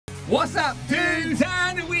What's up, dudes?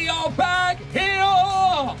 And we are back here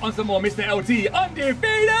on some more Mr. LT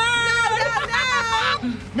Undefeated! No!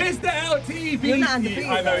 Mr. LT You're not undefeated.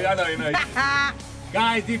 I know.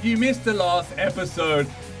 Guys, if you missed the last episode,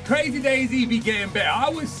 Crazy Daisy be getting better. I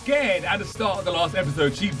was scared at the start of the last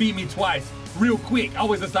episode. She beat me twice, real quick. I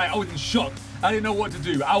was in shock. I didn't know what to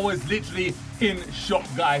do. I was literally in shock,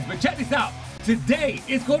 guys. But check this out. Today,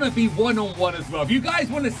 it's going to be one-on-one as well. If you guys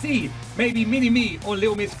want to see maybe Mini-Me or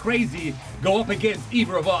Little Miss Crazy go up against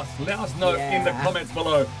either of us, let us know in the comments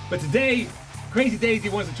below. But today, Crazy Daisy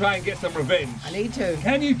wants to try and get some revenge. I need to.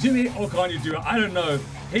 Can you do it or can't you do it? I don't know.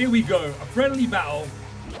 Here we go. A friendly battle.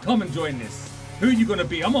 Come and join this. Who are you going to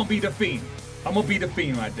be? I'm going to be the Fiend. I'm going to be the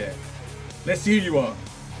Fiend right there. Let's see who you are.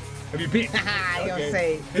 Have you picked? You'll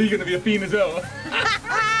see. Are you going to be a Fiend as well?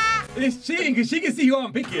 It's cheating because she can see who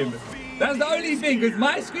I'm picking. That's the only thing, because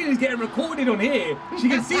my screen is getting recorded on here. She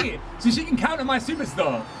can see it, so she can counter my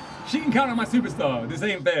superstar. She can counter my superstar. This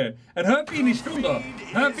ain't fair. And her Fiend is stronger.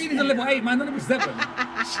 Her Fiend is a level 8, man, not level 7.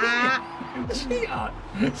 Cheater.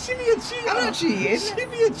 She be a cheater. I'm not cheating. She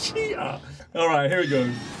be a cheater. All right, here we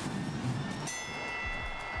go.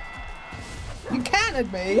 You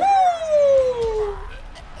countered me. Woo!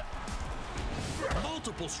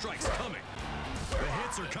 Multiple strikes coming. The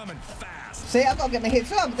hits are coming fast. See, I've got to get my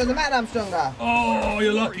hits up. It doesn't matter, I'm stronger. Oh,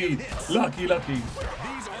 you're lucky. Lucky. These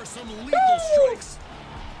are some lethal strikes.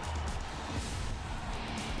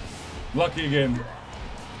 Lucky again.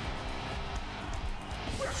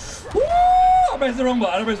 Woo! I pressed the wrong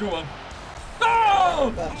one.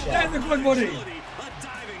 Oh! Gotcha. There's the crossbody. A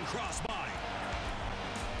diving crossbody.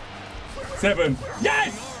 7.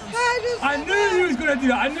 Yes! I knew he was going to do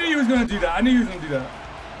that. I knew he was going to do that.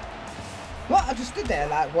 What? I just stood there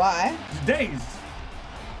like, why? Days.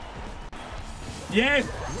 Yes.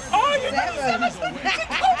 Oh, you got 7.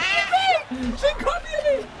 She copied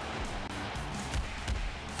me.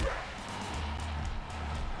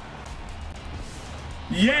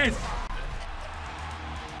 Yes.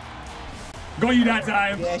 Got you that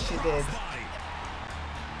time. Yes, she did.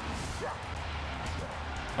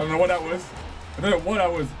 I don't know what that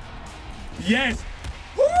was. Yes.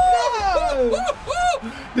 No!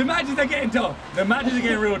 The matches are getting tough. The matches are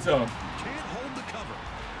getting real tough. Can't hold the cover.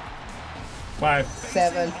 5.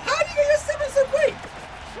 7. How do you get your 7 so quick?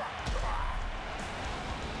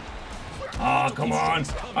 Ah, come on.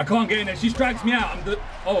 I can't get in there. She strikes me out.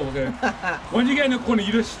 Oh, okay. When you get in the corner,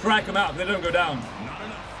 you just strike them out. They don't go down. Not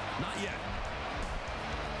enough. Not yet.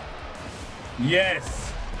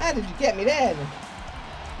 Yes. How did you get me then?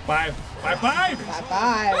 5. 5. 5.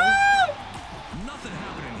 5. Nothing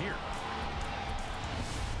happening here.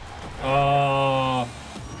 Oh,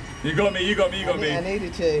 you got me. I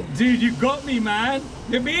needed to. Dude, you got me, man.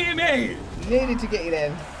 You're beating me. Needed to get you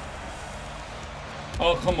then.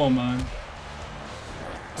 Oh, come on, man.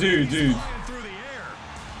 Dude. Flying through the air.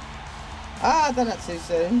 Ah, I've done that too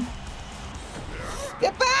soon.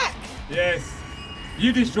 Get back! Yes.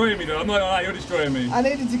 You destroying me, though. I'm not gonna lie, you're destroying me. I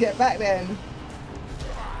needed to get back then.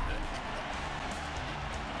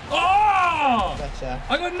 Oh! Gotcha.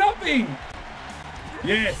 I got nothing.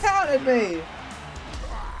 Yes. Counted me.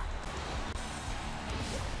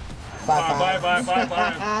 5.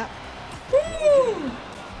 5. Woo!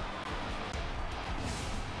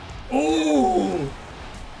 Ooh!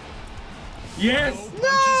 Yes!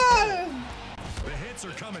 No! The hits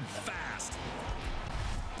are coming fast.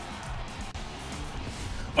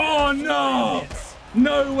 Oh no!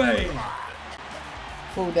 No way!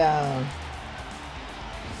 Fall down.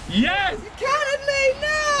 Yes! You counted me!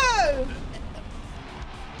 No!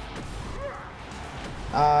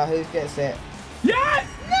 Who gets it? Yes!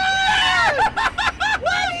 No!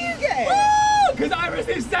 Why do you get it? Because I was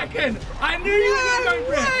in second! I knew you were going to go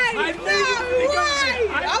for it! I knew you were going to go for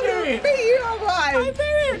it! I knew it! Beat you alright!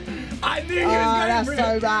 I knew you was going for it! That's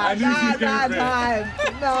so bad. I knew she was going for it! Time.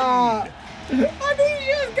 No! I knew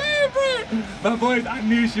she was going for it! My boys, I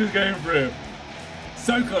knew she was going for it.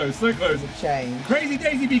 So close. Change. Crazy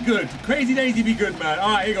Daisy be good. Man.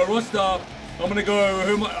 Alright, here you go, roster. I'm gonna go,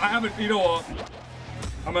 I haven't, you know what?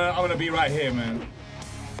 I'm gonna be right here, man.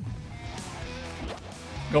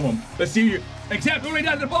 Come on, let's see you. Except already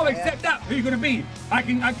down at the bottom, except that. Who you gonna be? I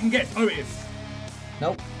can guess. Otis.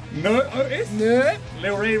 Nope. No, Otis? Nope.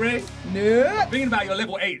 Little Ray? Nope. Thinking about your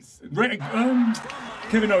level 8s.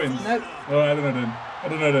 Kevin Owens. Nope. Oh, I don't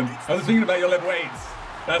know then. I was thinking about your level 8s.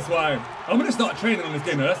 That's why. I'm gonna start training on this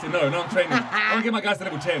game. That's it. No, I'm training. I'm gonna get my guys to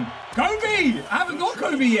level 10. Kofi! I haven't got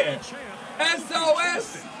Kofi yet.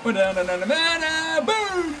 SOS! Boom,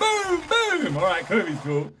 boom, boom! Alright, Kofi's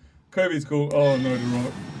cool. Kofi's cool. Oh no, the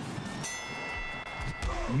Rock.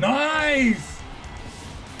 Nice!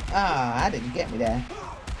 Ah, how did you get me there?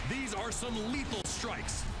 These are some lethal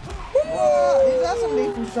strikes. What? These are some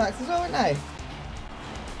lethal strikes as well, aren't they?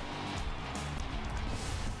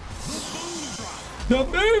 The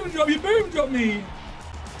boom drop, you boom drop me.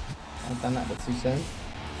 I've done that a bit too soon.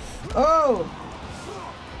 Oh!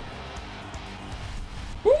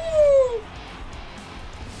 Woo!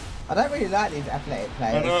 I don't really like these athletic I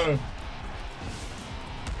players. know.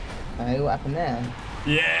 Okay, what happened there?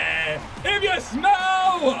 Yeah. If you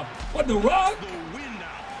smell what the rock. The win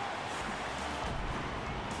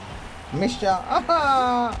now. Missed ya.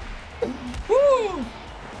 Ah! Woo!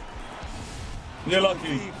 You're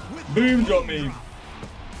lucky. Boom drop me.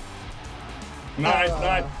 Nice,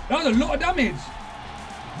 nice. That was a lot of damage.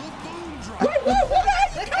 The boom drop. Wait, what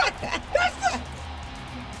the heck? That's the...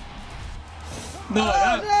 No,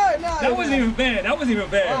 that wasn't even fair. That wasn't even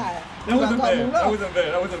fair. Why? That wasn't fair. That wasn't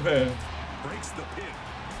fair. That wasn't fair. Breaks the pin.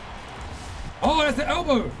 Oh, that's the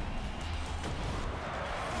elbow.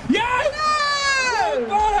 Yes! No!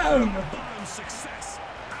 Bottom! Bottom success.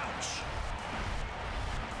 Ouch.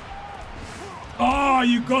 Oh,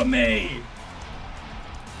 you got me.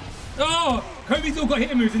 Oh, Kofi's still got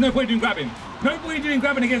hitting moves. There's no point doing grabbing. No point doing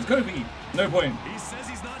grabbing against Kofi. No point. He says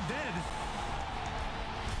he's not dead.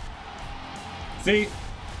 See?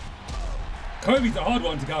 Kofi's a hard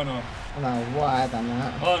one to counter. I don't know why I done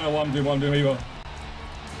that. I don't know what I'm doing either.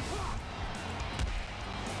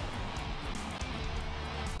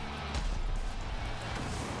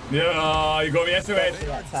 Yeah, you got me. SOS.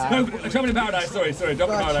 No, Trouble in Paradise. Sorry. Trouble in Got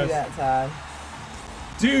you Paradise. that time.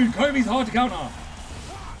 Dude, Kofi's hard to counter.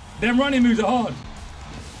 Them running moves are hard.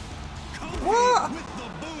 What? With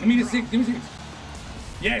the boom. Give me the 6. Give me 6.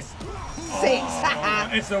 Yes. 6. Oh,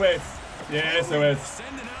 SOS. Yeah, SOS.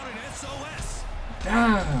 Sending out an SOS.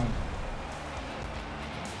 Damn.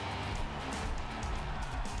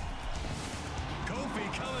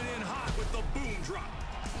 Kofi coming in hot with the boom drop.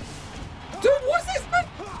 Dude, what's this, man?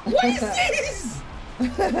 What is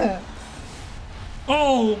this?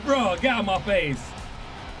 Oh, bro, get out of my face.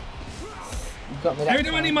 You got me that Every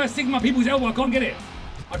time I time. need my 6, my people's elbow, I can't get it.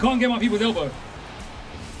 I can't get my people's elbow.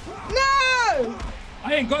 No!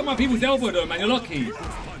 I ain't got my people's elbow though, man. You're lucky.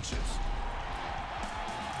 Punches.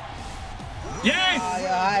 Yes! Oh, you're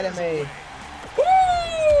hiding me. Woo!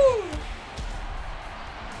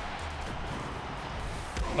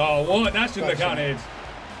 Oh, what? That shouldn't have counted.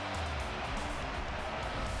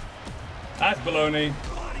 That's baloney.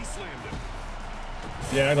 Body slammed him.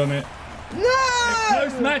 Yeah, I done it. No!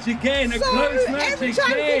 Close match again. A So, close match every time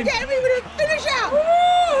you again. get me with a finish out.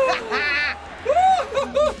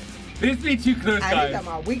 This be too close, I think guys. I'm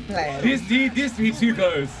a weak player. This be too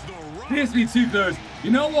close. This be too close. You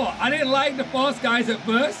know what? I didn't like the fast guys at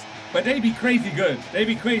first, but they be crazy good. They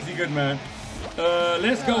be crazy good, man.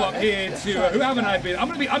 Let's go up here to who haven't I been?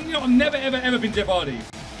 I've never ever been Jeff Hardy.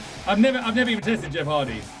 I've never even tested Jeff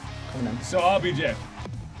Hardy. Come on, So I'll be Jeff.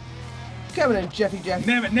 come on, Jeffy Jeff.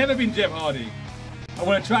 Never been Jeff Hardy. I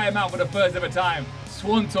want to try him out for the first ever time.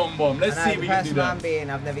 Swanton bomb. Let's see if we can do The person I'm that. being,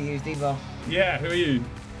 I've never used either. Yeah, who are you?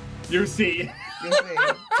 You see. You'll see.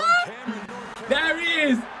 There he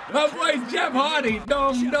is. My boy Jeff Hardy.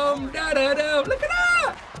 Dum dum da da da. Look at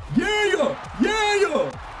that. Yeah.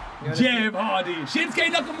 Jeff Hardy. Shinsuke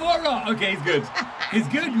Nakamura. Okay, he's good. He's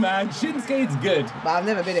good, man. Shinsuke's good. But I've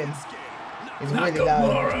never been him. He's really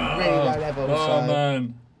low level. Oh so.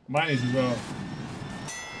 man, mine is as well.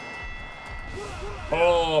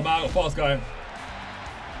 Oh man, fast guy.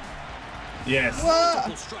 Yes. What?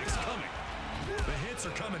 Multiple strikes coming. The hits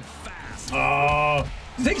are coming fast. Oh,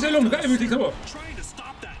 it takes so long. Look at him. It takes so long. Trying to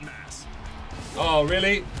stop that mass. Oh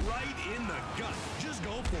really? Right in the gut. Just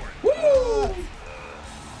go for it. Woo!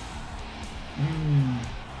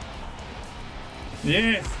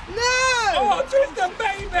 Yes. No! Oh, twist the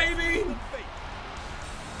bait, baby.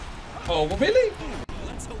 Oh, well, really?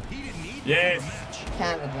 Let's hope he didn't need Yes.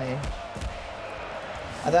 Counted me.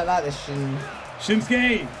 I don't like this Shin.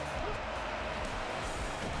 Shinsuke.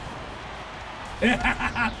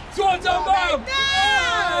 Swanton bomb!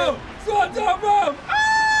 No! Swanton bomb!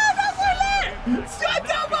 Oh, that's so lit!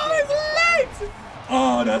 Swanton bomb is lit!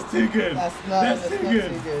 Oh, that's too good. That's too not good.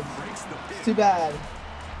 too good. It's too bad.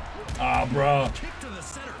 Ah, bro. Kick to the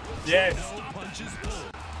center. Yes. No punches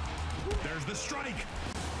pulled. There's the strike.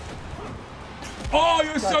 Oh,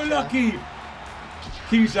 you're so lucky.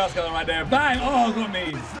 King shots going right there. Bang! Oh, got me.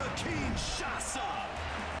 It's the King Shasa.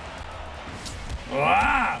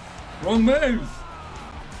 Ah, wrong moves.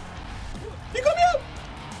 You got me up.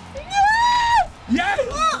 No! Yes!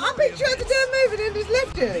 What? I picked you had to do a move and then just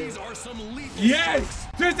left you. These are some lethal Yes!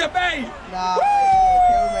 Twist the bait! Nah, you're gonna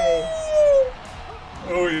kill me.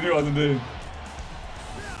 Oh, you knew what I was gonna do.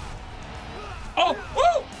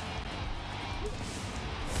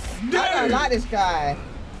 I like this guy.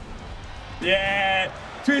 Yeah.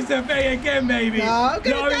 Twist of fate again, baby. No, I'm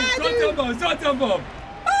gonna die, dude. Swanton bomb.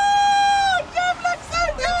 Oh, Jeff looks so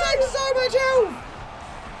good. That takes so much health.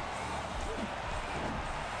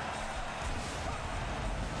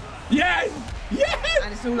 Yes. Yes.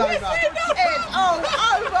 And it's all over. It's all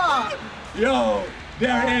over. Yo,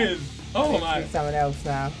 there it is. Oh my. Let's do someone else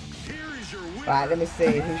now. Here is your winner. Right, let me see.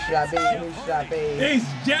 Who should I be? Who should I be? It's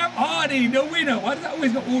Jeff Hardy, the winner. Why does that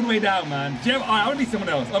always go all the way down, man? Jeff, I want to be someone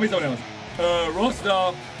else. I'll be someone else.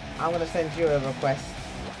 Roster. I'm gonna send you a request.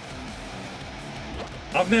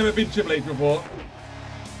 I've never been Triple H before.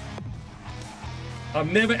 I've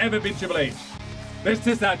never ever been Triple H. Let's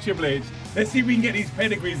test out Triple H. Let's see if we can get these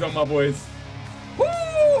pedigrees on, my boys. Woo!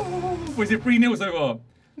 Was it 3-0 so far?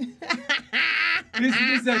 This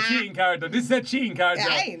is a cheating character. This is a cheating character.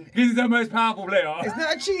 It ain't. This is the most powerful player. It's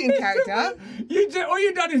not a cheating character. All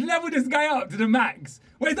you've done is level this guy up to the max.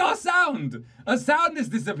 Where's our sound? Our sound has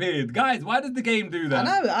disappeared. Guys, why does the game do that?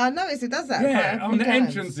 I noticed it does that. Yeah, quite a on few the times.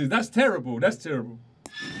 entrances. That's terrible. That's terrible.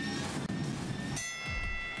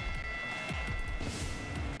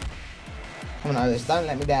 Come on, Otis, don't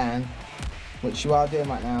let me down. Which you are doing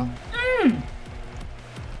right now.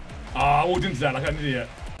 I walked into that like an idiot.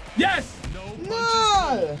 Yes!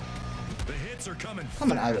 No! The hits are coming.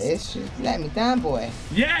 Come on, Otis. Just let me down, boy.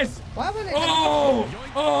 Yes! Why haven't it? Oh!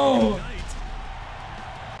 Oh!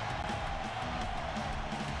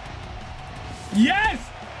 Yes!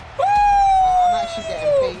 Woo! I'm actually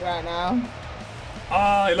getting beat right now.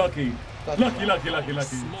 Ah, lucky. Gotcha. Lucky.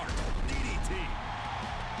 Smart DDT.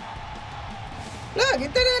 Look,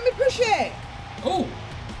 it didn't let me push it. Oh!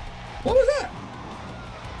 What was that?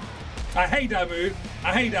 I hate that move.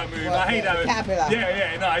 I hate that move. What, the caterpillar?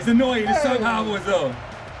 Yeah, no, it's annoying. It's so Oh. powerful as well.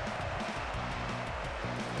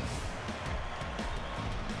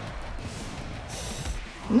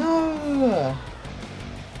 No.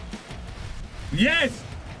 Yes!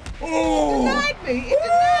 Oh! It denied me. It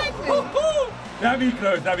denied me. That'd be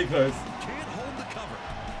close. Can't hold the cover.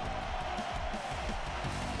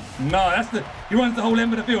 No, that's the. He runs the whole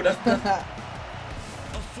end of the field. That's the. A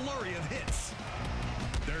flurry of hits.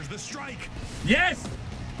 There's the strike. Yes!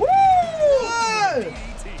 Woo! No.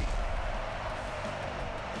 DDT.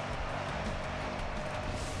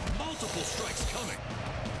 Multiple strikes coming.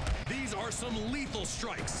 These are some lethal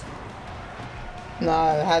strikes.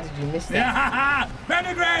 No, how did you miss that? Yeah!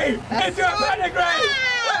 Pedigree! That's It's your so pedigree!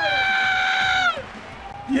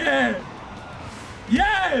 Yeah!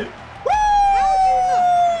 Yeah! Woo!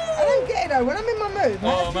 I don't get it though. When I'm in my move,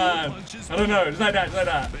 Oh man, I don't know. Just like that. The I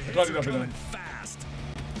can't hits do are nothing. coming fast.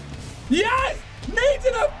 Yes! Knee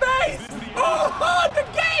to the face! Oh, the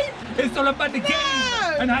game! It's all about the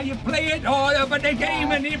game and how you play it. All about the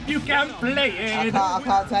game and if you can play it. I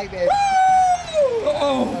can't take this.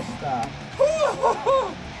 Oh! Just,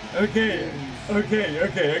 Okay.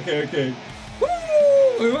 Woo!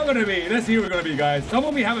 Who are we gonna be? Let's see who we're gonna be, guys.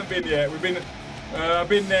 Someone we haven't been yet. We've been, I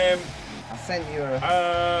sent you a.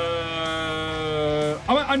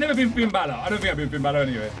 I've never been Finn Balor. I don't think I've been Finn Balor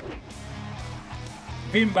anyway.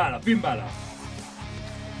 Finn Balor.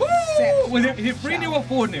 Woo! Is it 3-0 or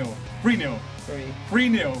 4-0? 3-0.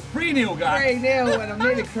 3-0, guys. 3-0 and I'm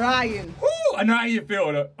nearly crying. Woo! I know how you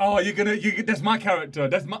feel. Oh, that's my character.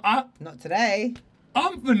 That's my. Not today.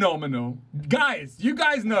 I'm phenomenal, guys. You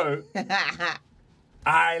guys know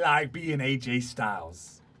I like being AJ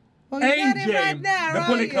Styles. Well, you're AJ, getting right now, the aren't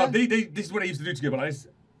Bullet you? Club. This is what they used to do together. Like this.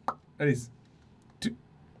 That is.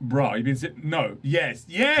 Bro, you've been sitting. No. Yes.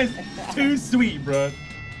 Too sweet, bro.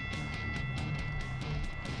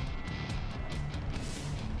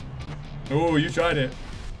 Oh, you tried it.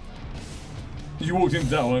 You walked into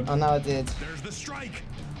that one. I know I did. There's the strike.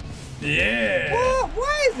 Yeah. What?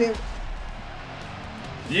 Why is it?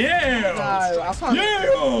 Yeah. No, I can't. Yeah.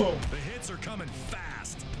 The hits are coming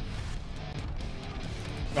fast.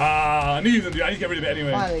 Ah, I knew you were gonna do that. I need to get rid of it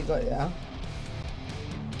anyway. Finally got it, yeah.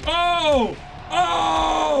 Oh,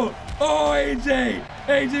 AJ.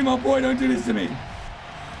 AJ, my boy, don't do this to me.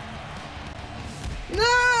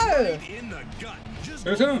 No! In the gut. Just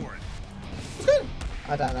Who's go on? for it. It's good.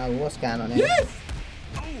 I don't know what's going on here. Yes.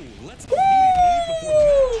 Oh, let's Woo!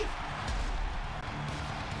 before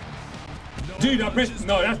the match. Dude, I pressed.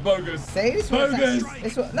 No, that's bogus. See, this Bogus. one's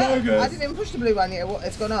this one, look, Bogus. I didn't even push the blue one yet.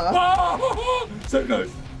 It's gone off. Oh, so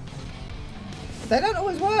close. They don't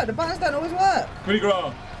always work. The buttons don't always work. Goody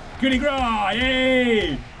gras.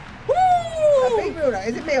 Yay. Woo! Big builder.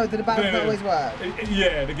 Is it me or do the buttons not always work?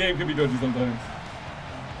 Yeah, the game can be dodgy sometimes.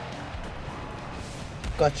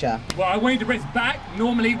 Gotcha. Well, I wanted to press back.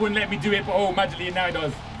 Normally it wouldn't let me do it, but oh, magically now it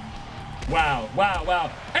does. Wow.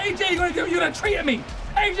 AJ, you're gonna treat me.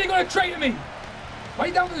 AJ gonna trade me. Why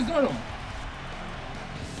you down with this Zordon?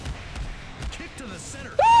 Kick to the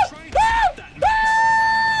center. Ah! Trying to stop that.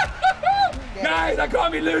 Guys, I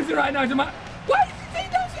can't be losing right now. Why is he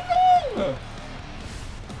taking down so long?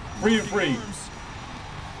 3 and 3.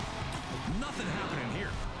 Nothing happening here.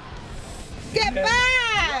 Get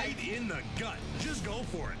back! Right in the gut. Just go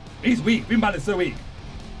for it. He's weak. Finn Balor's so weak.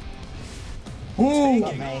 Ooh.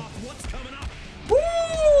 Got me. What's coming up? Woo!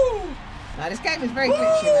 Now this game is very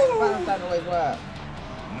glitchy, mate. The buttons don't always work.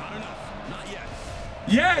 Not enough. Not yet.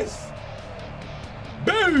 Yes!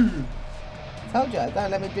 Boo! Told you, don't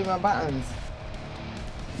let me do my buttons.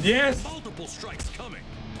 Yes! Multiple strikes coming.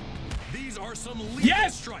 These are some lethal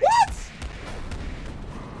Yes! strikes.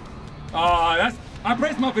 What? Oh, I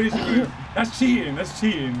pressed my finishing move. That's cheating. That's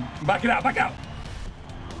cheating. Back it out. Back out.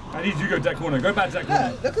 I need you to go to that corner. Go back to that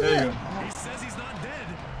corner. Look at there that. you go. He says he's not dead.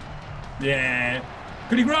 Yeah.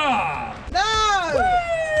 Coup de grace. No!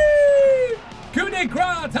 Whee! Coup de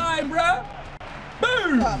grace time, bruh.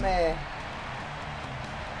 Boom. Got me.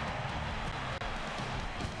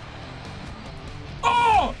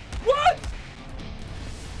 Oh! What?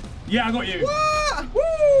 Yeah, I got you. What?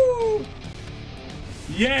 Woo!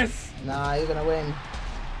 Yes. Nah, you're gonna win.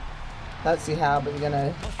 Don't see how, but you're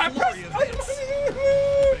gonna. I Flurry pressed. of hits.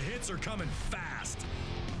 The hits are coming fast.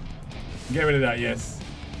 Get rid of that, yes.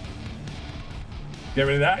 Get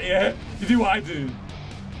rid of that, yeah. You do what I do.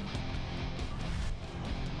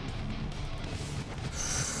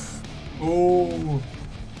 Ooh.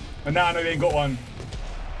 And now I know they ain't got one.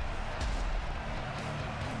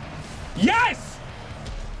 Yes!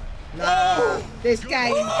 No! This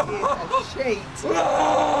game is a cheat.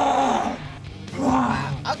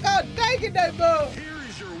 I can't take it no more. Here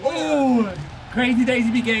is your winner. Ooh. Crazy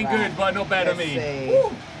Daisy be getting good, but not bad on Let's me. see.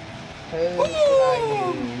 Ooh. Who should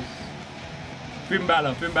I use? Finn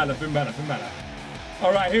Balor, Finn Balor, Finn Balor, Finn Balor.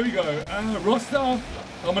 All right, here we go. Roster, I'm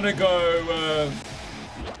gonna go.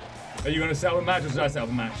 Are you gonna set up a match or should I set up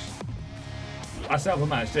a match? I set up a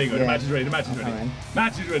match. There you go. The Yeah. match is ready. The match is ready. Alright.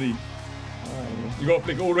 Match is ready. Alrighty. You gotta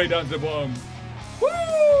flick all the way down to the bottom. Woo!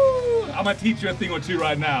 I'm gonna teach you a thing or two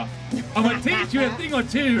right now. I'm gonna teach you a thing or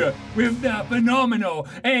two with the phenomenal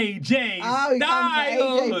AJ Oh, you come for AJ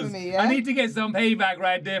Styles. for me, yeah? I need to get some payback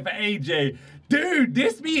right there for AJ. Dude,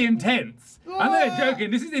 this be intense. I'm not joking.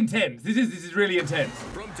 This is intense. This is really intense.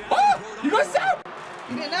 From down Oh, Rhode you got Island, Seth?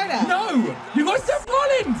 You didn't know that? No, you got Seth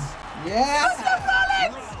Rollins. Yeah.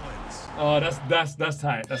 Seth Rollins. Rollins. Oh, that's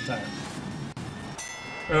tight. That's tight.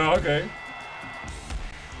 Oh, okay.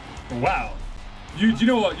 Wow. Do you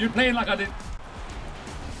know what? You're playing like I did.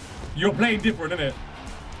 You're playing different, isn't it?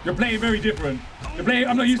 You're playing very different. You're playing.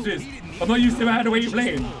 I'm not used to this. I'm not used to the way you're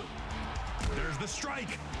playing. There's the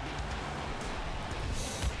strike.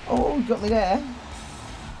 Oh, you got me there.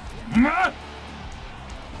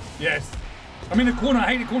 Yes. I'm in the corner. I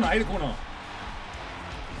hate the corner. I hate the corner.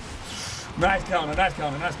 Nice counter. Nice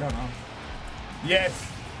counter. Nice counter. Yes.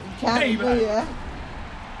 You can't Hey, do man. ya.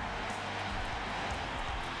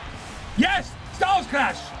 Yes. Styles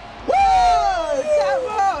Clash. Whoa!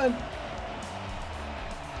 Come on!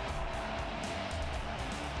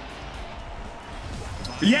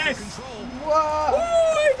 Yes. Control. What?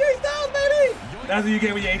 Ooh, AJ Styles, baby. That's what you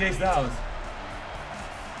get with your AJ Styles.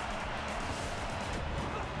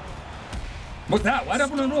 What's that? Why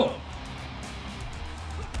that on the roll?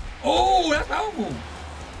 Oh, that's powerful.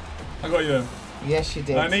 I got you. Yes, you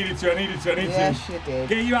did. I needed to. Yes, you did.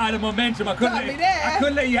 Get you out of the momentum. I couldn't Got me there. I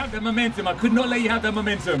couldn't let you have the momentum. I could not let you have the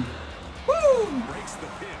momentum. Woo! Breaks the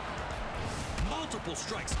pin. Multiple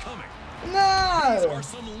strikes coming. These No! are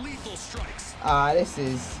some lethal strikes. Ah, this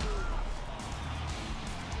is.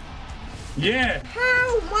 Yeah.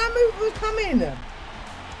 How? My move was coming.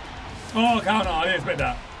 Oh, counter. I didn't expect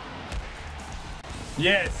that.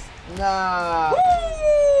 Yes. Nah. Woo!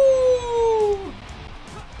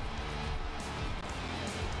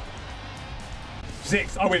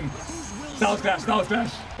 6. I win. Styles Clash. Styles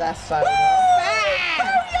Clash. That's so. Woo! Bang!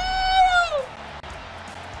 Hell yeah!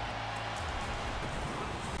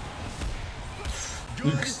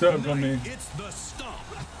 You disturbed on me. It's the stomp.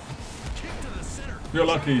 Kick to the center. You're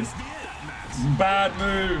lucky. This be it, Matt. Bad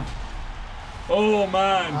move. Oh,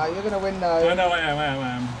 man. Oh, you're gonna win I though. know I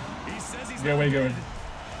am. He says he's Go not away, go dead. away.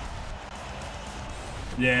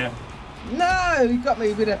 Yeah. No, you got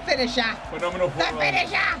me with a finisher. Phenomenal The forearm.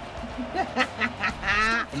 finisher.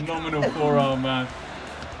 Phenomenal forearm, man.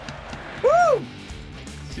 Woo!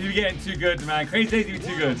 She's getting too good, man. Crazy Daisy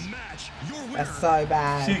too good. Match. Your winner. That's so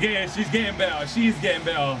bad. She's getting better. She's getting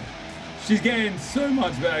better. She's getting so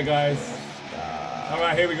much better, guys. All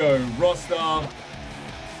right, here we go. Roster.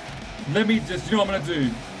 Let me just, you know what I'm gonna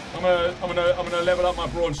do? I'm gonna level up my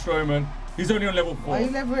Braun Strowman. He's only on level 4. What are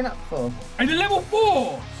you leveling up for? He's a level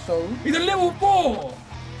 4. So? He's a level 4.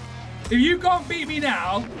 If you can't beat me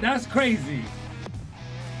now, that's crazy.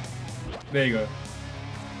 There you go.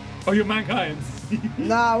 Oh, you're Mankind.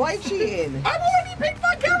 Nah, why are you cheating? I've already picked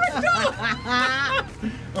my character.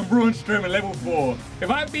 I'm Braun Strowman, level 4. If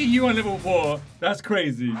I beat you on level 4, that's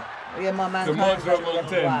crazy. Yeah, my man. The monster on level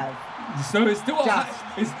 10. So it's still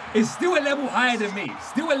it's still a level higher than me.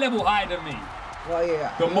 Still a level higher than me. Well,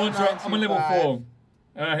 yeah. The monster, I'm on level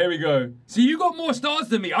 4. Here we go. See, you got more stars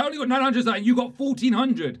than me. I only got 900 and you got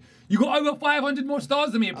 1,400. You got over 500 more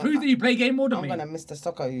stars than me. It proves that you play game more than me. I'm gonna Mr.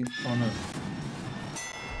 Soccer you. Oh no.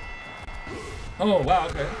 Oh wow,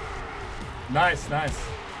 okay. Nice, nice.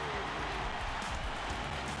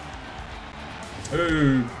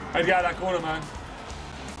 Ooh, I got that corner, man.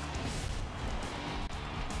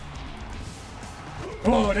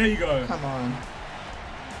 Oh, there you go. Come on.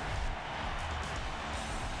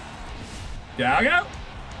 There I go.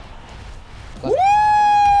 Woo!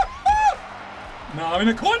 No, I'm in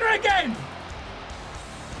the corner again.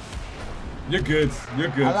 You're good. You're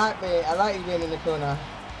good. I like you being in the corner.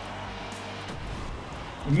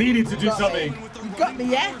 Needed to do something. You got me,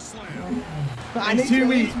 yeah? But I need too to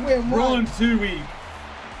weak. win one. Braun's too weak.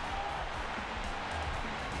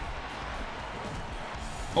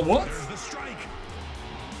 Oh, what?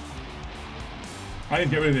 I need to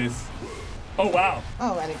get rid of this. Oh, wow.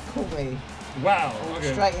 Oh, and it caught me. Wow.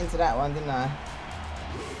 Okay. Straight into that one, didn't I?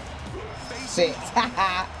 6.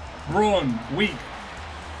 Braun, weak.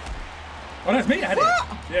 Oh, that's me. I had What?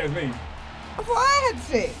 it. Yeah, it's me. I thought I had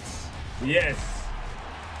 6. Yes.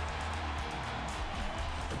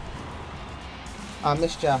 I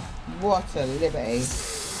missed ya. What a liberty.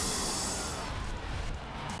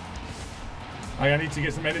 I need to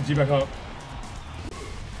get some energy back up.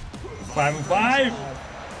 5 and 5.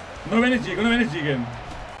 No energy. Got no energy again.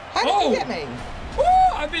 How did you get me?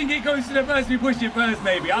 Oh, I think it goes to the person who pushed it first,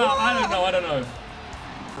 maybe. I don't know. I don't know.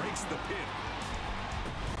 Breaks the pin.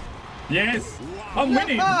 Yes. I'm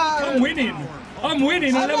winning. No. I'm winning. I'm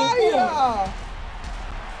winning on level 4.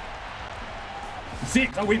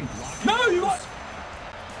 6. I win. No, you got.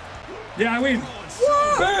 Yeah, I win.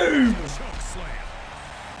 What? Boom. Choke slam.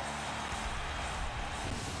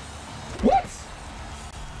 What?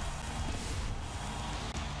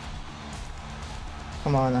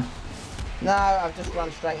 Come on. No, I've just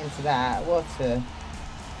run straight into that. What a...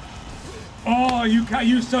 Oh,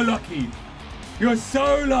 you're so lucky. You're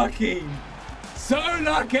so lucky. So I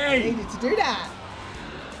lucky. needed to do that.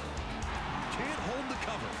 Can't hold the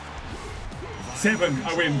cover. 7.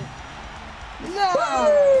 I win. No.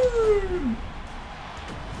 Woo!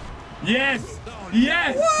 Yes.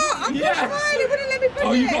 Yes. What? I'm yes. fine. It wouldn't let me put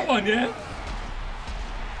Oh, it. you got one, yeah?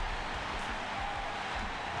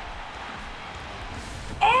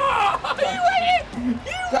 Oh, you waited!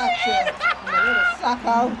 You Gotcha. waited! I'm a little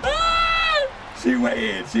sucker. Ah! She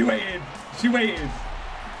waited, she waited, she waited.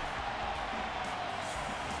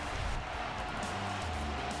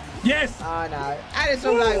 Yes! Oh no. And it's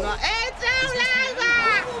all over. It's all over!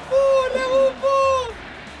 Level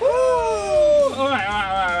 4!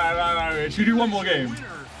 Alright. Should we do one more game?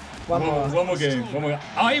 One more. One more game.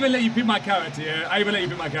 I'll even let you pick my character, yeah? I'll even let you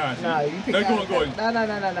pick my character. No, you pick No, your go own on, go on. character.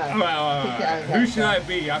 No. Alright. Pick your own Who should I character.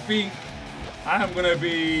 be? I think I am gonna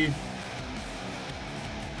be.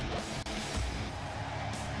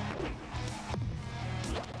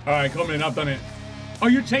 Alright, come in, I've done it. Oh,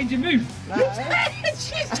 you're changing moves. No.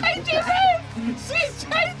 She's changing moves. She's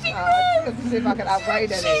changing Let's moves. see if I can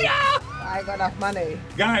upgrade any. Cheater! I ain't got enough money.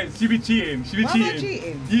 Guys, she be cheating. She be Why am I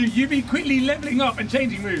cheating. cheating? You be quickly leveling up and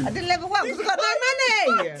changing moves. I didn't level up because I got no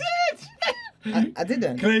money. I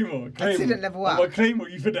didn't. Claymore. I didn't level up. I'm gonna claymore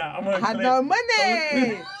you for that. I had no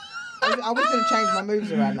money. I was going to change my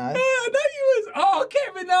moves around though. I know you was. Oh,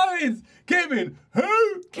 Kevin Owens. Kevin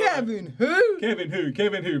who? Kevin who?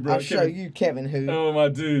 Kevin who, bro? I'll show you Kevin who. Oh, my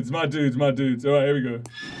dudes. All right, here we go.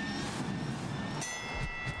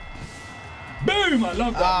 Boom! I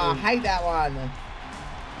love that Oh, I move. hate that one.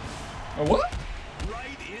 Oh, what?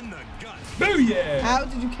 Right in the gut. Boo, yeah! How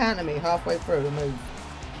did you counter me halfway through the move?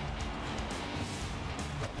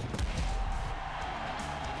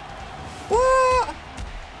 What?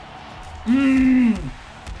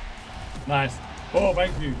 Nice. Oh,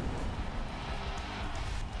 thank you.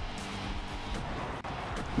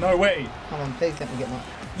 No way. Come on, please let me get my...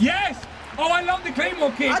 Yes! Oh, I love the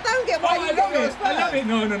Claymore kick. I don't get why oh, you I got love yours it. I love first. it.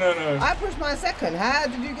 No. I pushed mine second. How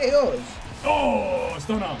did you get yours? Oh,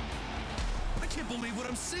 stunner. I can't believe what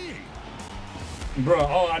I'm seeing. Bro,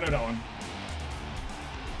 oh, I know that one.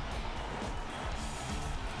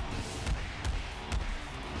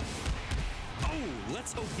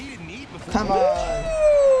 Let's hope he didn't eat before. Come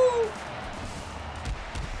on.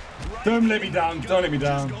 Don't let me down. Don't let me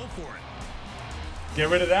down. Just go for it. Get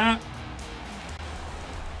rid of that.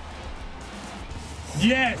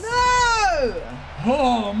 Yes. No!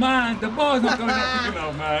 Oh man, the bar's not going up quick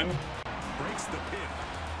enough, man. Breaks the pin.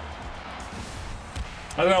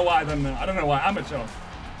 I don't know why I done that. I don't know why. Amateur.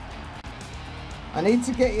 I need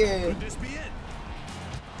to get you. Could this be it?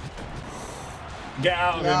 Get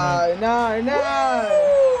out of here, man. No, no, no.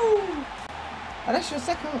 Oh, that's your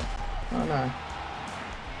second. Oh no.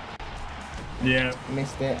 Yeah.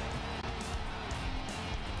 Missed it.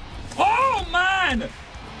 Oh man,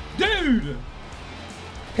 dude.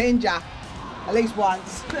 Pinned ya. At least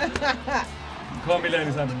once. Can't be letting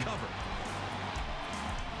this happen. Cover.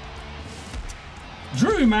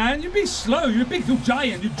 Drew, man, you be slow. You're a big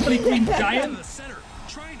giant. You jolly green To giant. the center,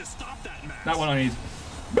 trying to stop that match. That one I need.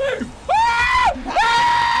 Boom! Ah!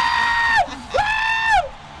 Ah!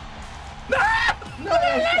 Ah! No,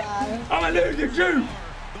 that's I'm a loser, Drew.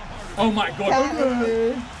 Oh my god.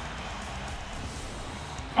 bad.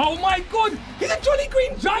 Oh my god. He's a jolly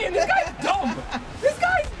green giant. This guy's dumb. This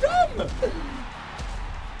guy's dumb.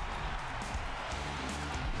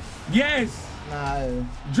 Yes. No.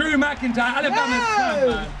 Drew McIntyre, Alabama's No! son,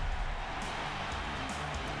 man.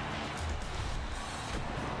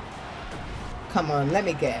 Come on, let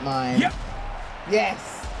me get mine. Yep.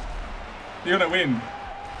 Yes. You're gonna win.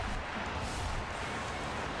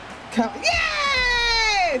 Come.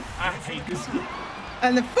 Yes! I hate this.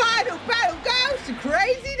 And the final battle goes to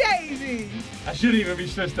Crazy Daisy. I shouldn't even be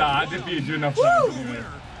stressed out. I defeated you enough Woo! times anyway.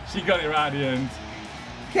 She got it right at the end.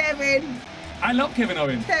 Kevin. I love Kevin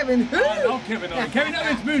Owens. Kevin who? I love Kevin Owens. Kevin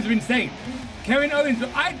Owens' moves are insane. Kevin Owens,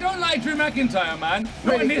 I don't like Drew McIntyre, man. Not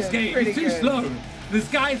Pretty in this good, game. pretty He's too good. slow. This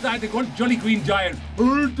guy's like the jolly green giant.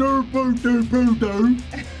 What the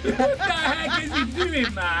heck is he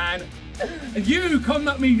doing, man? And you come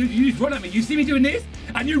at me, you just run at me. You see me doing this,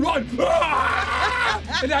 and you run.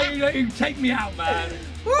 And now you take me out, man.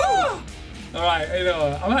 All right, you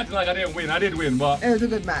know, I'm acting like I didn't win. I did win, but It was a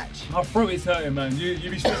good match. my throat is hurting, man. You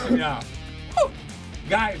be stressing me out.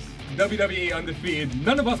 Guys, WWE Undefeated.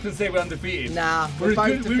 None of us can say we're undefeated. Nah, we're we're both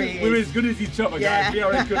as good, defeated. we're as good as each other, guys. Yeah. We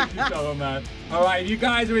are as good as each other, man. All right, if you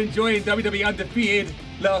guys are enjoying WWE Undefeated,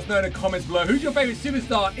 let us know in the comments below. Who's your favorite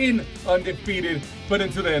superstar in Undefeated? But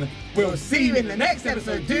until then, we'll see you in the next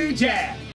episode. Dude, yeah.